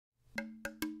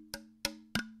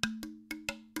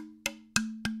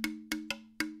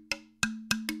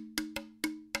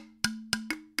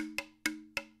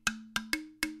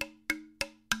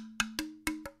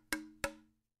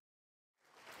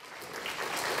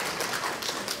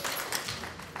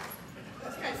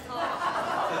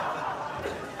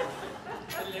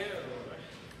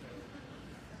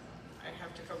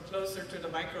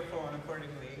microphone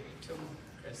accordingly to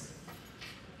Chris.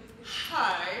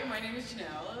 Hi, my name is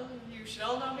Janelle. You should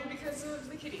all know me because of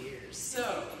the kitty ears.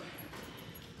 So,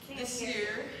 this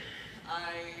year,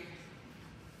 I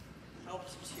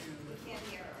helped to... Can't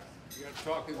hear her. You gotta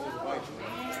talk into the mic.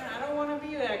 Man, I don't want to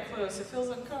be that close. It feels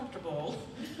uncomfortable.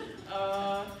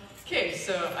 Okay,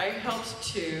 so I helped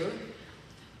to...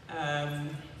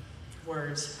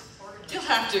 words. You'll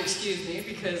have to excuse me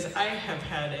because I have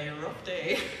had a rough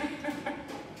day.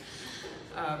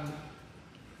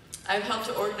 I've helped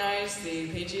to organize the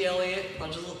Pagey Elliott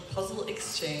Puzzle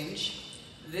Exchange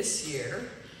this year,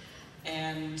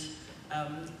 and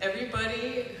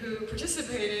everybody who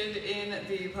participated in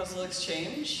the Puzzle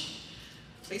Exchange,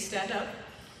 please stand up.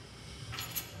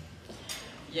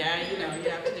 Yeah, you know, you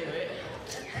have to do it.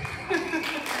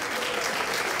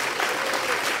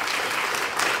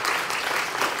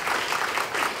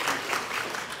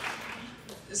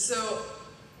 So,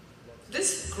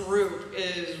 this group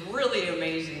is really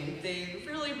amazing. They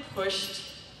really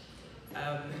pushed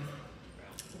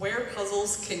where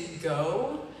puzzles can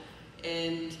go,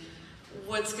 and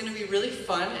what's going to be really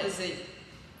fun is that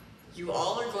you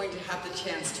all are going to have the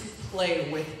chance to play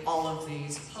with all of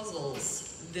these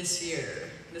puzzles this year.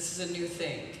 This is a new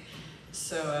thing.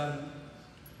 So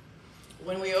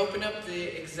when we open up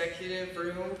the executive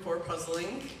room for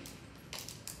puzzling,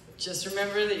 just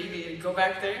remember that you need to go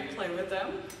back there and play with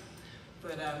them.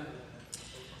 But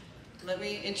let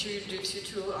me introduce you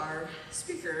to our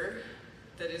speaker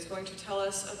that is going to tell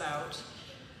us about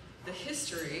the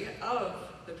history of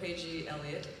the Pagey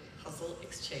Elliott Puzzle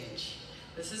Exchange.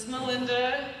 This is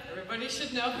Melinda. Everybody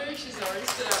should know her. She's already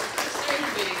stood up with her string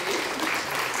baby.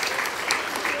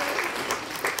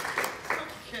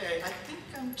 Okay, I think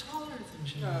I'm taller than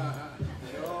Janelle.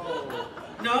 No.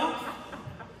 No?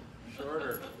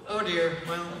 Shorter. Oh dear.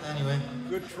 Well, anyway.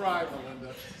 Good try,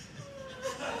 Melinda.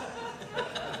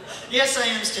 Yes, I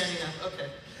am standing up. Okay.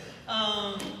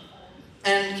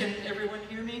 And can everyone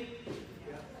hear me?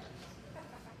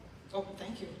 Oh,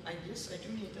 thank you. Yes, I do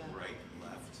need that. Right and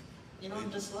left. You know, I'm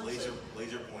dyslexic.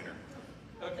 Laser pointer.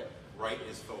 Okay. Right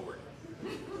is forward.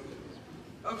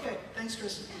 Okay, thanks,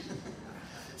 Chris.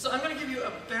 So I'm going to give you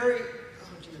a very...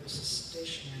 Oh dear, this is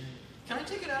stationary. Can I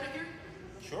take it out of here?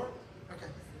 Sure. Okay.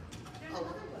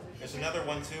 There's another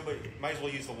one too, but you might as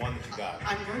well use the one that you got.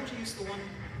 I'm going to use the one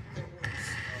that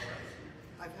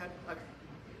works.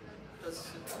 Does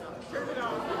it not? Turn it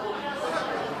on.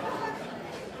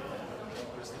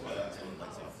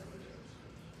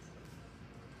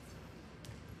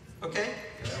 Okay?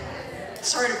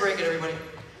 Sorry to break it, everybody.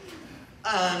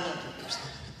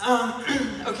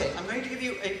 Okay, I'm going to give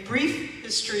you a brief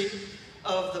history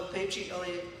of the Pagey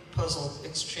Elliott Puzzle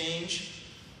Exchange.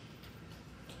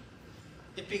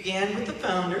 It began with the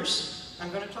founders.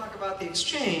 I'm going to talk about the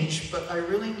exchange, but I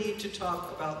really need to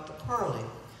talk about the Parley.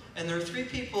 And there are three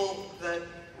people that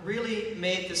really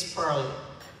made this Parley.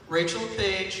 Rachel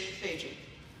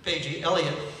Pagey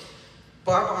Elliott,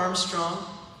 Barb Armstrong,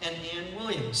 and Ann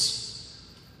Williams.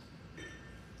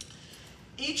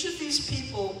 Each of these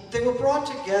people, they were brought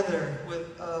together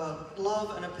with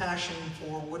love and a passion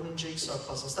for wooden jigsaw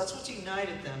puzzles. That's what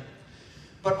united them.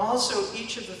 But also,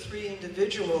 each of the three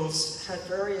individuals had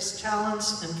various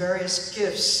talents and various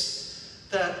gifts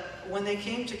that, when they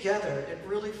came together, it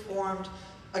really formed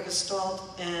a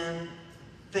gestalt, and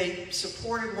they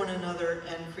supported one another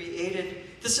and created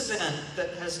this event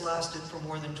that has lasted for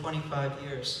more than 25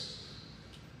 years.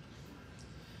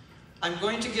 I'm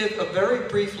going to give a very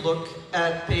brief look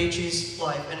at Pagey's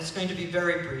life, and it's going to be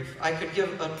very brief. I could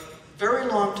give a very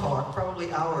long talk,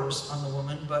 probably hours, on the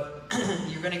woman, but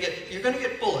you're going to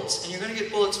get bullets, and you're going to get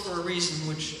bullets for a reason,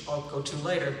 which I'll go to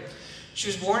later. She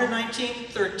was born in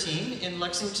 1913 in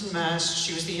Lexington, Mass.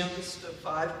 She was the youngest of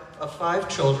five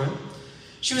children.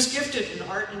 She was gifted in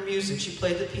art and music. She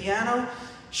played the piano.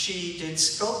 She did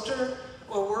sculptor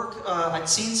work. I'd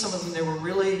seen some of them. They were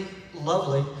really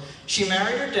lovely. She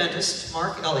married her dentist,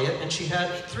 Mark Elliott, and she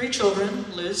had three children,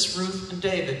 Liz, Ruth, and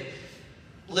David.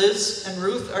 Liz and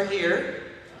Ruth are here.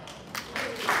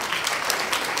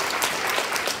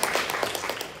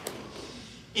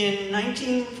 In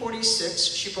 1946,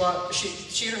 she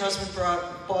and her husband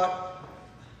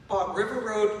bought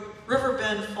River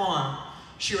Bend Farm.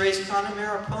 She raised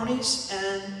Connemara ponies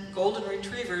and golden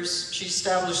retrievers. She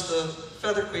established the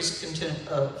Feather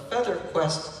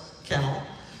Quest kennel,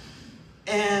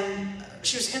 and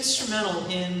she was instrumental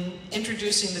in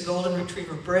introducing the golden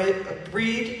retriever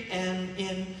breed and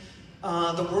in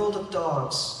the world of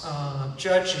dogs,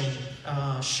 judging,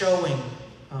 showing,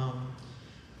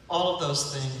 all of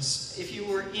those things. If you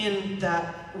were in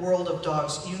that world of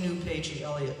dogs, you knew Pagey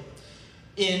Elliott.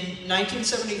 In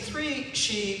 1973,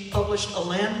 she published a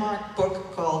landmark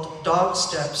book called Dog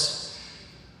Steps,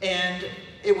 and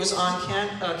it was on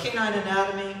canine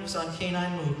anatomy, it was on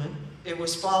canine movement. It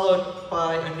was followed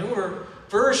by a newer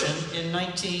version in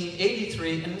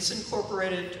 1983, and it's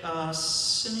incorporated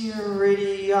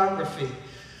cineuradiography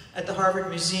at the Harvard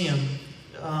Museum.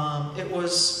 It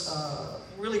was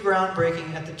really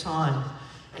groundbreaking at the time,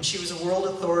 and she was a world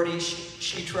authority.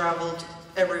 She traveled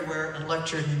everywhere and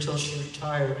lectured until she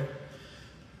retired.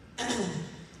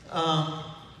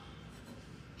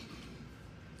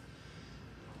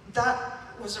 That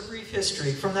was a brief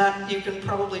history. From that, you can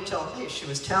probably tell, hey, she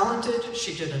was talented,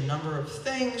 she did a number of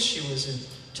things, she was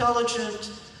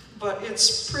intelligent, but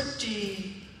it's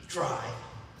pretty dry.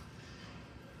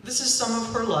 This is some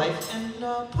of her life and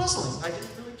puzzling. I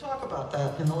didn't really talk about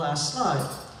that in the last slide.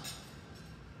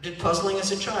 Did puzzling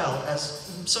as a child,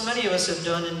 as so many of us have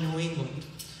done in New England.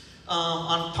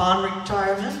 Upon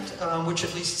retirement, which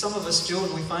at least some of us do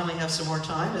when we finally have some more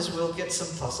time, is we'll get some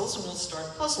puzzles and we'll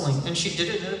start puzzling. And she did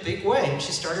it in a big way.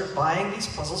 She started buying these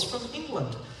puzzles from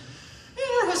England. And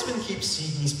her husband keeps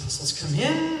seeing these puzzles come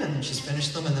in, and she's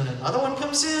finished them, and then another one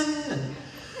comes in, and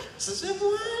says, why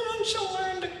don't you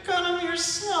learn to cut them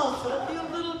yourself? It'll be a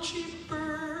little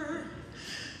cheaper.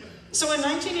 So in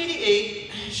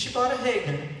 1988, she bought a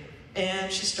Hagner, and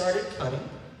she started cutting.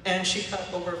 And she cut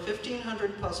over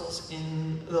 1,500 puzzles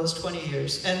in those 20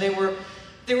 years. And they were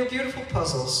beautiful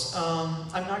puzzles.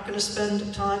 I'm not going to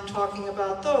spend time talking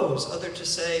about those, other to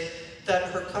say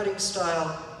that her cutting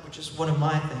style, which is one of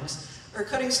my things, her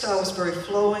cutting style was very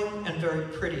flowing and very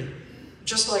pretty,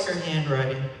 just like her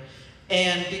handwriting.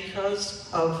 And because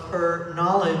of her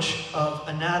knowledge of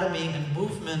anatomy and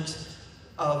movement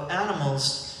of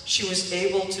animals, she was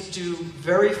able to do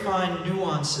very fine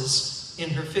nuances in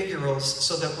her figurals,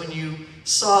 so that when you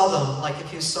saw them, like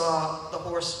if you saw the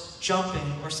horse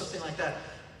jumping or something like that,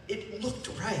 it looked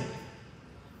right.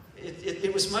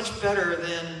 It was much better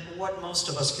than what most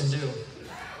of us can do.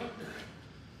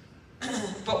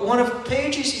 But one of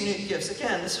Pagey's unique gifts,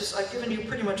 again, I've given you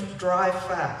pretty much dry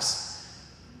facts.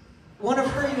 One of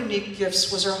her unique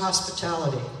gifts was her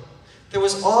hospitality. There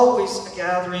was always a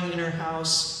gathering in her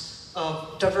house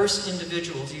of diverse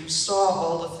individuals. You saw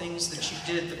all the things that she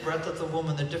did, the breadth of the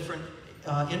woman, the different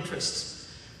interests.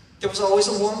 There was always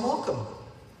a warm welcome.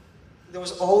 There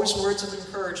was always words of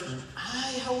encouragement.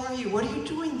 Hi, how are you? What are you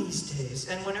doing these days?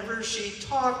 And whenever she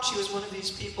talked, she was one of these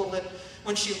people that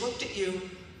when she looked at you,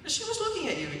 she was looking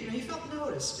at you. You felt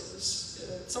noticed. It was,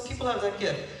 some people have that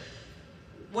gift.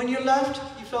 When you left,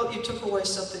 you felt you took away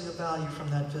something of value from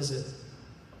that visit.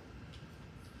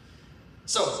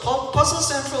 So, Puzzle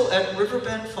Central at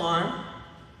Riverbend Farm.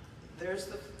 There's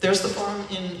the farm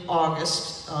in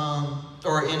August,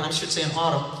 or I should say in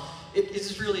autumn. It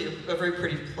is really a very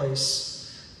pretty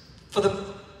place. For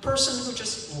the person who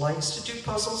just likes to do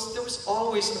puzzles, there was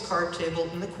always a card table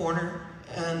in the corner,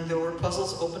 and there were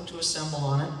puzzles open to assemble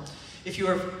on it. If you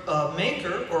were a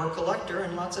maker or a collector,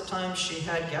 and lots of times she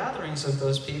had gatherings of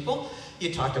those people,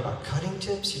 you talked about cutting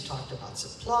tips, you talked about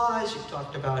supplies, you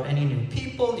talked about any new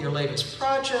people, your latest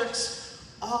projects,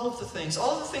 all of the things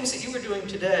that you were doing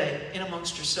today in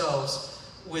amongst yourselves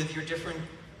with the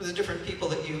different people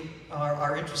that you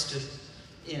are interested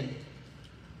in.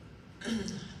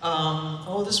 This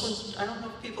one, I don't know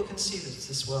if people can see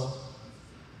this well.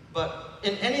 But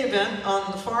in any event, on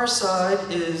the far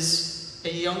side is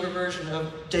a younger version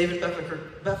of David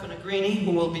Beffinagrini,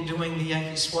 who will be doing the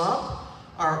Yankee Swap.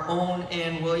 Our own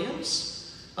Ann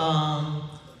Williams.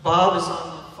 Bob is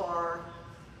on the far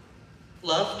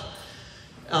left.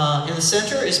 In the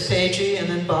center is Pagey, and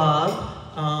then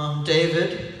Bob,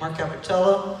 David, Mark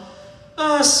Capitella,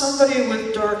 somebody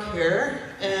with dark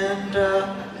hair, and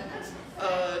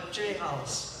Jay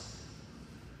Hollis.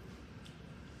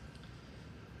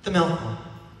 The milk room.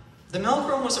 The milk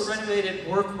room was a renovated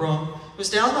workroom. It was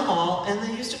down the hall, and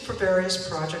they used it for various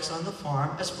projects on the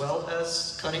farm, as well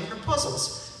as cutting her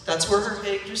puzzles. That's where her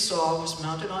Jigsaw was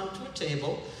mounted onto a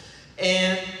table,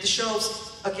 and the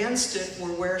shelves against it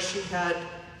were where she had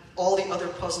all the other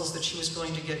puzzles that she was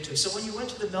going to get to. So when you went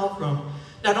to the milk room,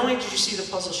 not only did you see the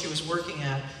puzzle she was working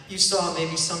at, you saw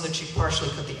maybe some that she partially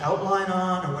cut the outline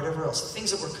on, or whatever else, the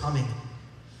things that were coming.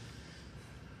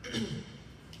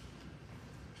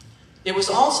 It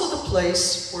was also the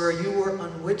place where you were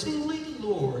unwittingly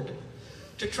lured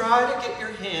to try to get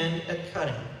your hand at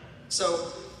cutting.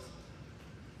 So,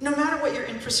 no matter what your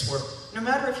interests were, no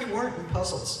matter if you weren't in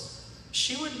puzzles,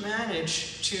 she would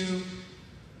manage to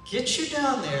get you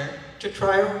down there to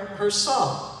try her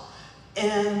saw.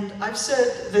 And I've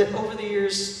said that over the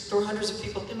years, there were hundreds of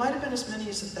people, it might have been as many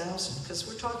as 1,000, because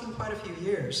we're talking quite a few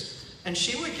years, And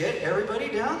she would get everybody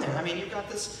down there. I mean, you've got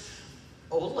this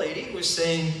old lady who was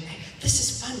saying, hey, this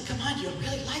is fun, come on, you'll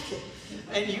really like it.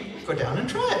 And you go down and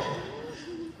try it.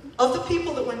 Of the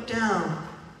people that went down,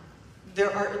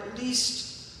 there are at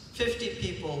least 50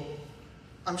 people,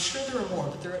 I'm sure there are more,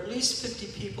 but there are at least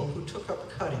 50 people who took up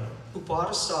cutting, who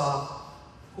bought a saw,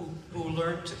 who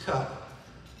learned to cut.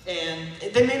 And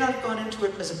they may not have gone into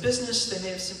it as a business, they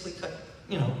may have simply cut,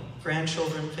 you know,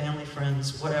 grandchildren, family,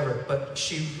 friends, whatever, but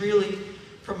she really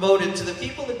promoted, to the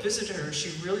people that visited her, she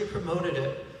really promoted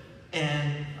it,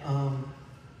 and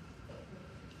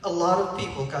a lot of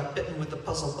people got bitten with the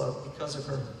puzzle bug because of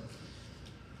her.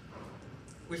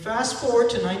 We fast forward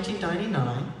to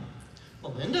 1999.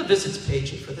 Melinda visits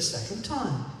Pagey for the second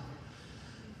time.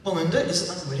 Melinda is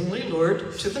unwittingly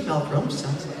lured to the milk room.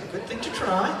 Sounds like a good thing to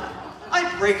try.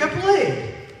 I break a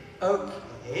blade.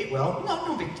 Okay, well,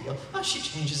 no big deal. Oh, she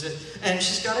changes it. And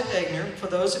she's got a Hagner. For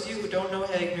those of you who don't know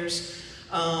Hagners,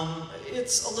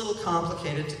 it's a little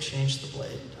complicated to change the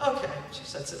blade. Okay, she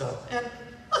sets it up. And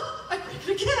I break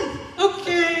it again.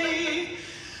 Okay.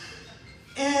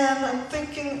 And I'm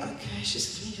thinking, okay,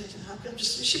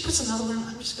 she puts another one,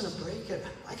 I'm just going to break it.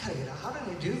 I got to get out. How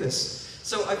did I do this?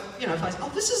 So I find,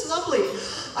 oh, this is lovely.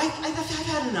 I've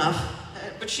had enough.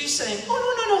 But she's saying,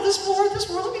 oh, no, there's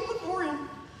more, let me put more in.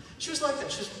 She was like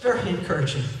that. She was very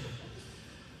encouraging.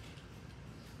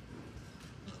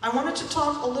 I wanted to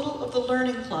talk a little of the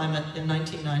learning climate in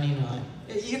 1999.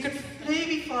 You could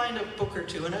maybe find a book or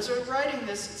two, and as I was writing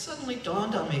this, it suddenly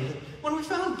dawned on me that when we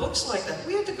found books like that,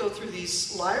 we had to go through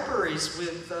these libraries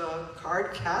with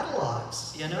card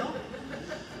catalogs, you know?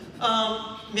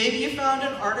 Maybe you found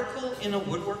an article in a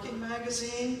woodworking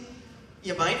magazine.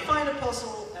 You might find a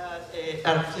puzzle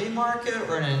at a flea market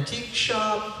or an antique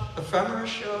shop, ephemera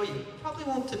show. You probably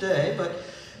won't today,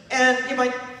 and you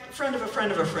might, friend of a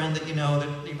friend of a friend that you know,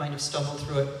 that you might have stumbled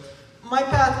through it. My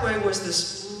pathway was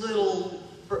this little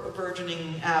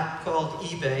burgeoning app called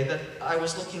eBay that I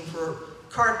was looking for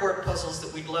cardboard puzzles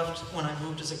that we'd left when I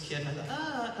moved as a kid. And I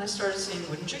thought, and I started seeing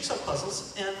wooden jigsaw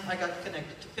puzzles, and I got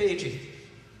connected to Pagey.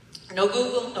 No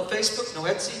Google, no Facebook, no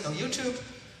Etsy, no YouTube.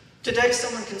 Today,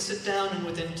 someone can sit down and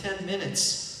within 10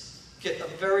 minutes get a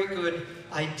very good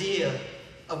idea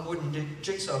of wooden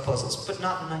jigsaw puzzles, but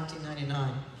not in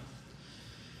 1999.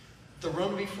 The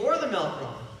room before the milk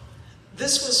room.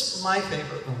 This was my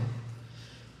favorite room.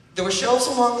 There were shelves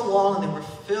along the wall and they were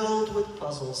filled with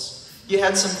puzzles. You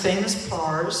had some famous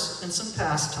pars and some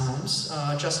pastimes.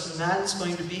 Justin Madden's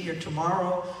going to be here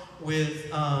tomorrow with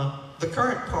the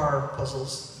current par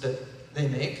puzzles that they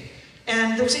make.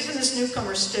 And there's even this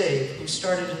newcomer, Stave, who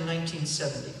started in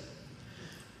 1970.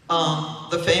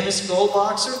 The famous gold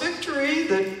boxer Victory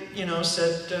that, you know,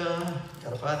 said,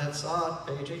 gotta buy that saw,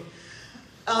 Pagey.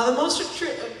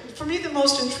 For me, the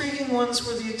most intriguing ones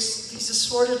were these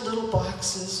assorted little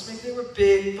boxes. Maybe they were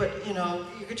big, but, you know,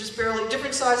 you could just barely,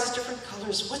 different sizes, different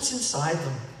colors. What's inside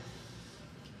them?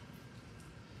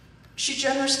 She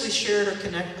generously shared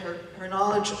her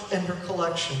knowledge and her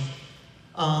collection.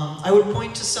 I would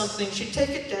point to something, she'd take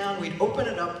it down, we'd open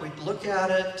it up, we'd look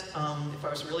at it. If I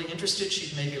was really interested,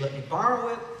 she'd maybe let me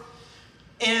borrow it.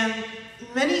 And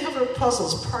many of her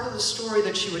puzzles, part of the story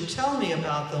that she would tell me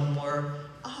about them were,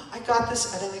 oh, I got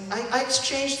this I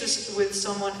exchanged this with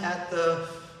someone at the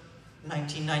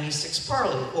 1996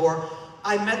 Parley, or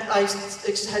I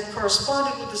had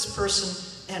corresponded with this person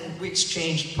and we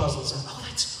exchanged puzzles. And, oh,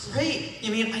 that's great.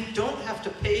 You mean I don't have to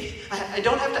pay, I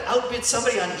don't have to outbid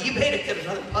somebody on eBay to get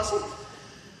another puzzle?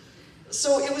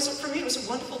 So it was, for me, it was a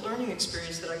wonderful learning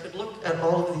experience that I could look at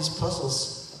all of these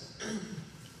puzzles.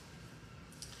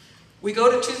 We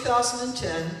go to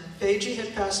 2010. Pagey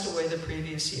had passed away the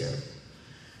previous year.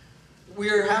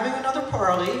 We're having another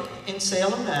parley in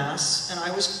Salem, Mass, and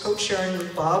I was co-chairing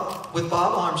with Bob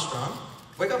Armstrong.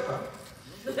 Wake up, Bob.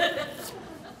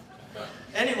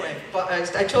 Anyway, but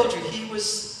I told you, he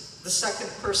was the second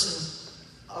person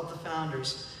of the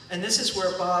founders. And this is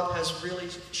where Bob has really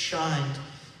shined.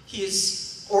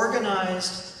 He's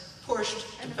organized, pushed,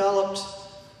 developed,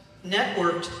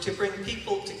 networked to bring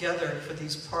people together for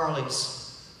these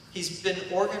parleys. He's been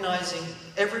organizing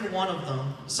every one of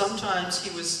them. Sometimes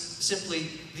he was simply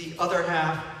the other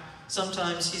half.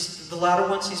 Sometimes the latter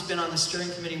ones he's been on the steering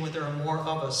committee where there are more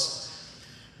of us.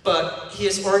 But he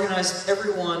has organized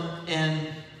everyone and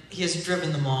he has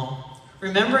driven them all.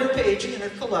 Remembering Pagey and her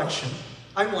collection,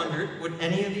 I wondered, would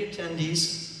any of the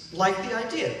attendees like the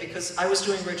idea? Because I was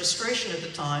doing registration at the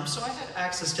time, so I had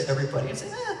access to everybody. I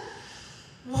said,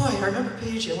 boy, I remember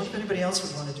Pagey, I wonder if anybody else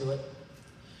would want to do it.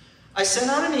 I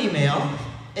sent out an email,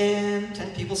 and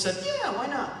 10 people said, yeah, why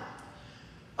not?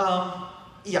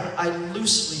 Yeah, I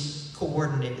loosely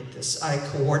coordinated this. I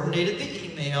coordinated the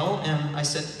email, and I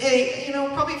said, hey, you know,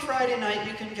 probably Friday night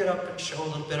you can get up and show a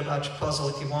little bit about your puzzle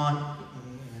if you want.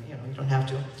 You know, you don't have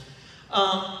to.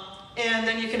 And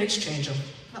then you can exchange them.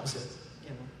 That was it, you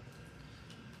know.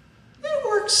 It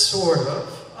works, sort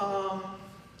of.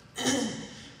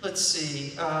 Let's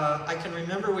see, I can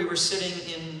remember we were sitting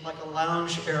in like a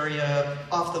lounge area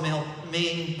off the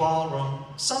main ballroom.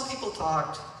 Some people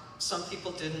talked, some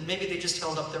people didn't. Maybe they just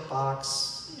held up their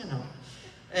box, you know.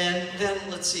 And then,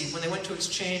 let's see, when they went to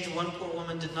exchange, one poor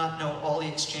woman did not know all the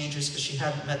exchanges because she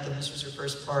hadn't met them. This was her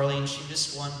first Parley, and she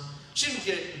missed one. She didn't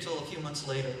get it until a few months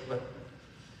later, but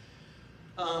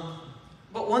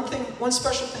one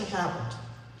special thing happened.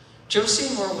 Joe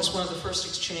Seymour was one of the first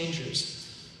exchangers.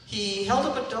 He held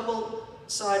up a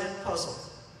double-sided puzzle,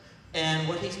 and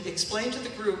what he explained to the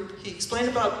group, he explained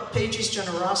about Pagey's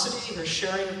generosity, her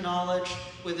sharing of knowledge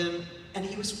with him, and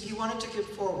he wanted to give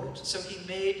forward. So he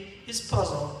made his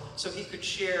puzzle so he could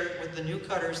share with the new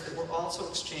cutters that were also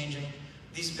exchanging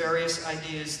these various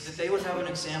ideas that they would have an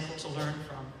example to learn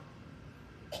from.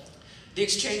 The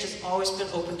exchange has always been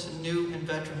open to new and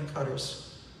veteran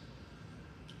cutters.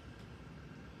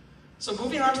 So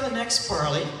moving on to the next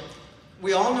Parley.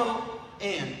 We all know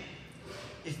Anne.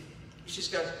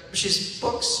 She's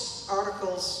books,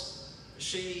 articles,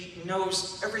 she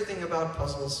knows everything about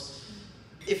puzzles.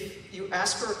 If you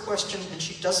ask her a question and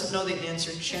she doesn't know the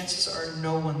answer, chances are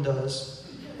no one does.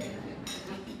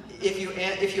 If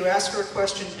you ask her a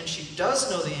question and she does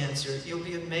know the answer, you'll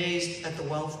be amazed at the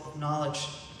wealth of knowledge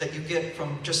that you get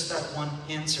from just that one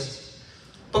answer.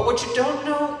 But what you don't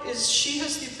know is she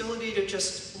has the ability to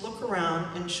just look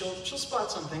around and she'll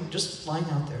spot something just lying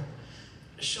out there.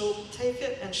 She'll take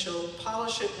it and she'll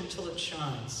polish it until it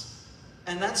shines.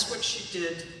 And that's what she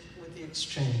did with the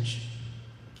exchange.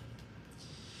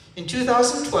 In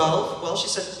 2012, well, she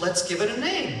said, let's give it a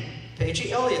name.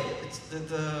 Pagey Elliott. It's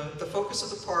the focus of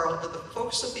the Parley, the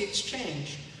focus of the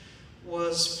exchange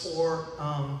was for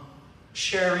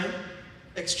sharing,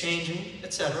 exchanging,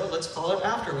 etc. Let's call it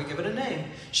after we give it a name.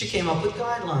 She came up with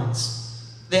guidelines.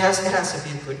 It has to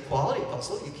be a good quality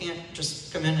puzzle. You can't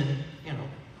just come in and, you know,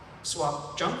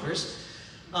 swap junkers.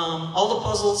 All the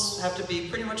puzzles have to be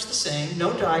pretty much the same.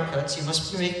 No die cuts. You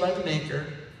must be made by the maker.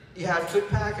 You have good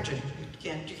packaging. You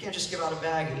can't just give out a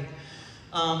baggie.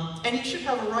 And you should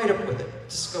have a write-up with it.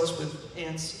 This goes with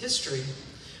Anne's history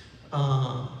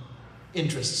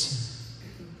interests.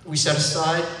 We set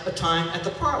aside a time at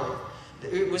the Parley.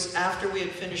 It was after we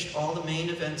had finished all the main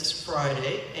events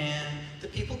Friday, and the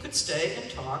people could stay and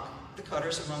talk, the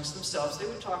cutters amongst themselves. They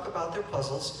would talk about their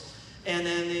puzzles, and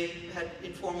then they had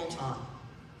informal time.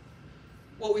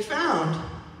 What we found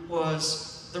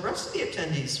was the rest of the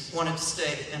attendees wanted to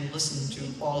stay and listen to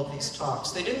all of these talks.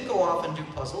 They didn't go off and do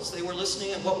puzzles. They were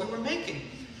listening at what we were making.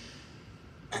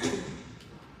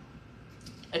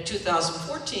 At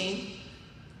 2014,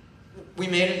 we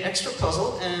made an extra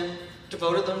puzzle and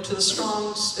devoted them to the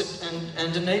Strongs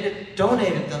and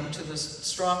donated them to the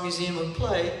Strong Museum of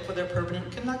Play for their permanent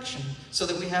collection, so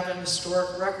that we have an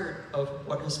historic record of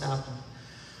what has happened.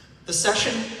 The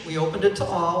session, we opened it to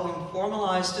all, we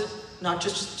formalized it, not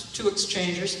just to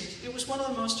exchangers. It was one of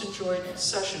the most enjoyed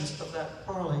sessions of that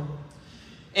Parley.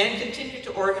 And continued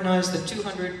to organize the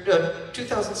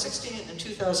 2016 and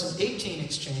 2018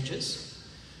 exchanges.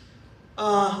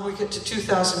 We get to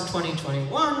 2020,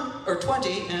 or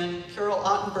 20, and Carol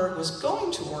Ottenberg was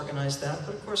going to organize that,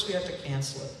 but of course we had to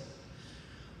cancel it.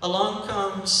 Along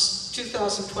comes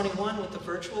 2021 with the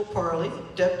virtual Parley.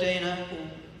 Deb Dana, who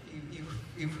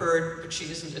you've heard, but she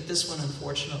isn't at this one,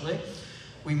 unfortunately.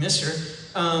 We miss her.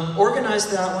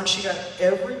 Organized that one. She got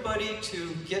everybody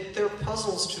to get their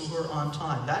puzzles to her on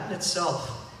time. That in itself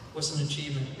was an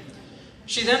achievement.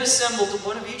 She then assembled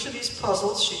one of each of these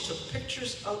puzzles. She took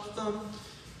pictures of them.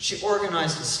 She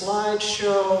organized a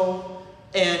slideshow,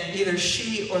 and either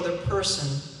she or the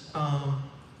person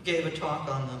gave a talk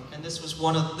on them. And this is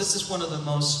one of the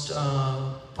most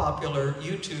popular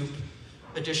YouTube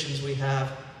editions we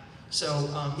have. So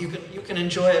you can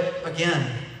enjoy it again.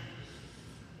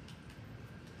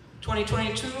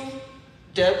 2022,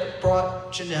 Deb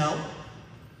brought Janelle,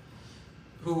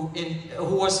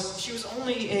 she was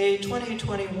only a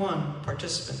 2021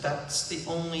 participant. That's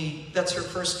her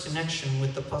first connection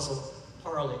with the Puzzle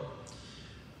Parley.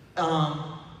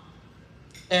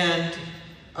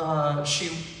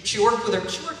 She worked with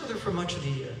her for much of the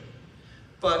year.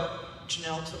 But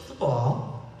Janelle took the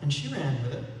ball and she ran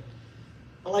with it.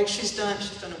 Like she's done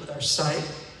it with our site,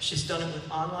 she's done it with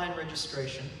online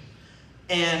registration.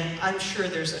 And I'm sure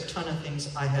there's a ton of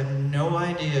things I have no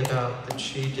idea about that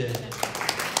she did.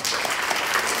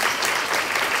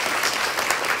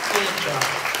 job.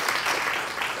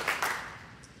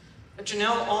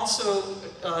 Janelle also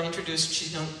introduced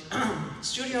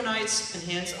studio nights and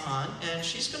hands-on, and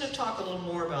she's going to talk a little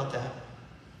more about that.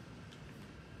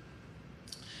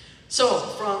 So,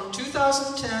 from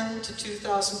 2010 to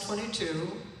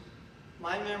 2022,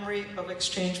 my memory of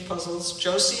Exchange Puzzles,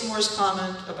 Joe Seymour's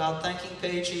comment about thanking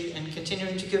Pagey and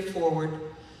continuing to give forward,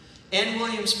 Ann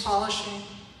Williams polishing,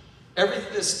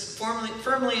 this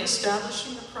firmly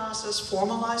establishing the process,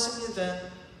 formalizing the event,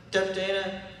 Deb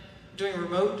Dana doing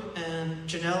remote, and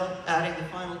Janelle adding the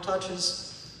final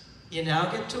touches. You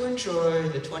now get to enjoy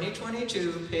the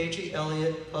 2022 Pagey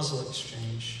Elliott Puzzle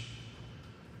Exchange.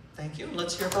 Thank you, and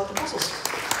let's hear about the puzzles.